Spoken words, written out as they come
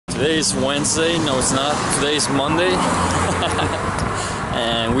Today is Wednesday. No, it's not. Today is Monday.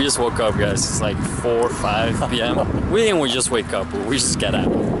 And we just woke up, guys. It's like 4 or 5 p.m. We didn't just wake up. We just got out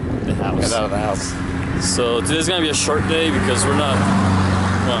of the house. Get out of the house. So today's gonna be a short day because we're not.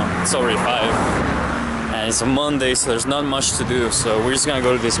 Well, it's already 5, and it's a Monday, so there's not much to do. So we're just gonna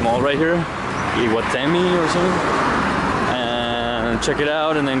go to this mall right here, Iguatemi or something, and check it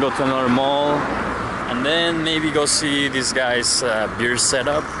out, and then go to another mall, and then maybe go see this guy's beer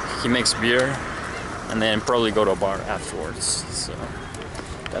setup. He makes beer, and then probably go to a bar afterwards. So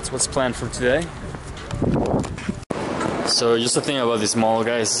that's what's planned for today. So just the thing about this mall,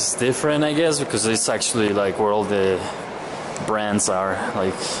 guys, it's different, I guess, because it's actually like where all the brands are.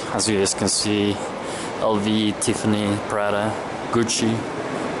 Like, as you guys can see, LV, Tiffany, Prada, Gucci.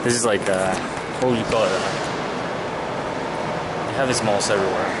 This is like what would you call it? They have these malls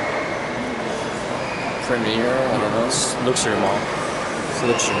everywhere. Premier, I don't know. Luxury mall. It's a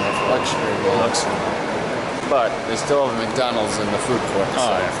luxury mall. Luxury mall. But they still have McDonald's in the food court.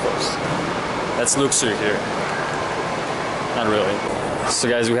 Oh, yeah, of course. That's luxury here. Not really. So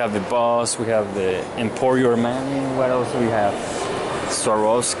guys, we have the Boss, we have the Emporio Armani, what else do we have?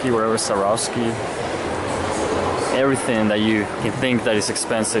 Swarovski, whatever Swarovski. Everything that you can think that is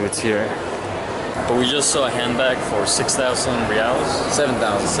expensive, it's here. But we just saw a handbag for 6,000 reals.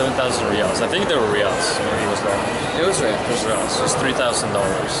 7,000. 7,000 reals. I think they were reals. Maybe it was that. It was real. It was reals. It was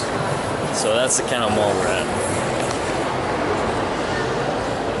 $3,000. So that's the kind of mall we're at.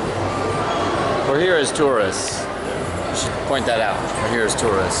 We're here as tourists. You should point that out. We're here as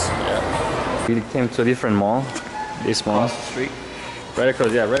tourists. Yeah. We came to a different mall. This mall. Across the street. Right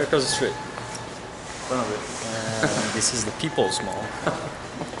across, yeah, right across the street. Front of it. And this is the People's Mall.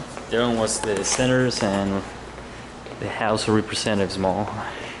 The other one was the Senators and the House of Representatives Mall.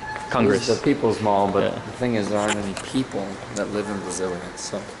 Congress. This is the People's Mall, but yeah. the thing is, there aren't any people that live in Brasilia.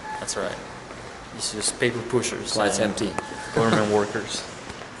 So that's right. It's just paper pushers. that's why it's empty. Government workers.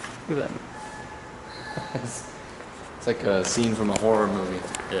 Look at that. It's like a scene from a horror movie.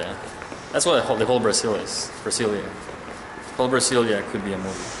 Yeah. That's what the whole Brazil is. Brasilia. The whole Brasilia could be a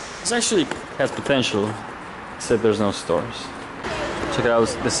movie. It actually has potential, except there's no stores. Check out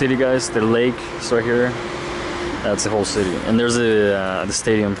the city, guys. The lake is right here. That's the whole city. And there's the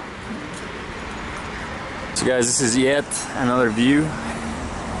stadium. So guys, this is yet another view.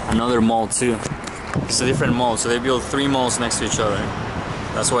 Another mall too. It's a different mall, so they built 3 malls next to each other.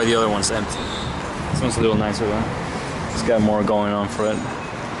 That's why the other one's empty. This one's a little nicer though. It's got more going on for it.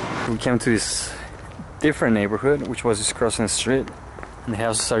 We came to this different neighborhood, which was just crossing the street. And the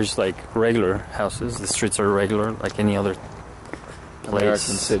houses are just like regular houses. The streets are regular, like any other place.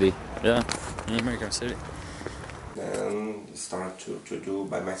 American city. Yeah, in American city. And start to do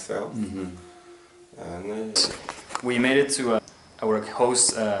by myself. And we made it to our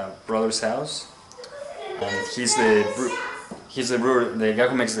host brother's house. And he's the brewer, the guy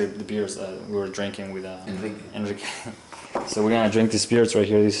who makes the beers that we were drinking with Enrique. So we're gonna drink these beers right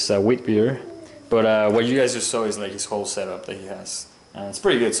here. This is a wheat beer. But what you guys just saw is like his whole setup that he has. And it's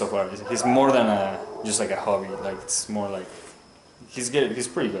pretty good so far. He's more than just like a hobby. Like, it's more like he's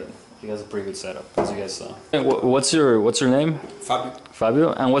pretty good. He has a pretty good setup, as you guys saw. What's your name? Fabio.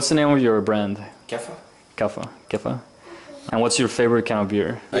 Fabio. And what's the name of your brand? Kefa. Kefa. And what's your favorite kind of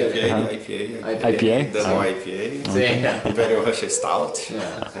beer? IPA. IPA? Double IPA. Okay. Very Russian stout.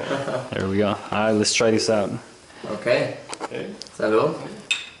 Yeah. There we go. All right, let's try this out. Okay. Salud.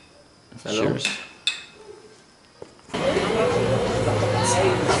 Cheers.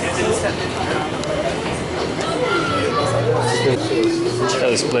 Check out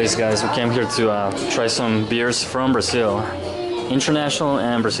this place, guys. We came here to try some beers from Brazil. International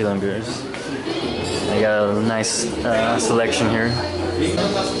and Brazilian beers. They got a nice selection here.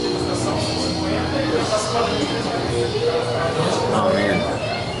 Oh man.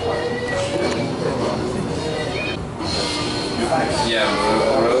 Yeah,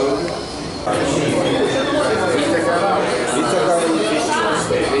 road.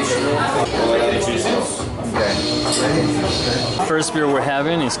 First beer we're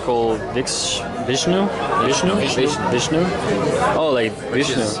having is called Vishnu. Oh, like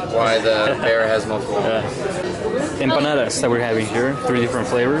Vishnu. Why the bear has multiple. Empanadas that we're having here, 3 different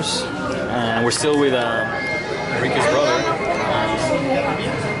flavors, and we're still with Enrique's brother,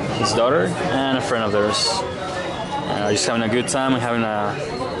 his daughter, and a friend of theirs. Just having a good time and having a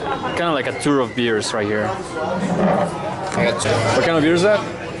kind of like a tour of beers right here. What kind of beer is that?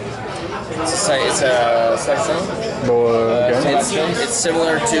 It's a saison. Okay. It's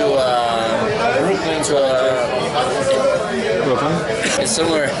similar to It's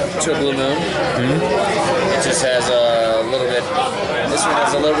similar to a Blue Moon. It just has a little bit. This one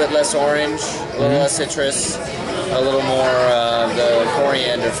has a little bit less orange, a little less citrus, a little more of the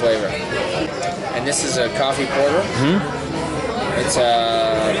coriander flavor. And this is a coffee porter.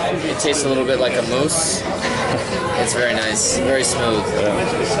 It tastes a little bit like a mousse. It's very nice, very smooth.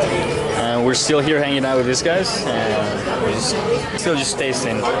 And we're still here hanging out with these guys, and we're still just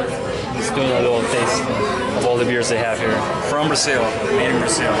tasting. Just doing a little taste of all the beers they have here. From Brazil, made in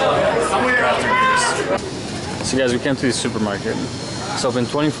Brazil. Craft beers. So guys, we came to the supermarket. It's open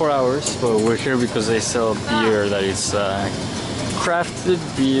 24 hours, but we're here because they sell beer that is crafted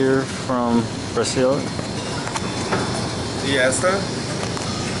beer from Brazil. E esta,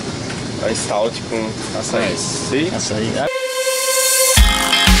 a stout com açaí. Açaí.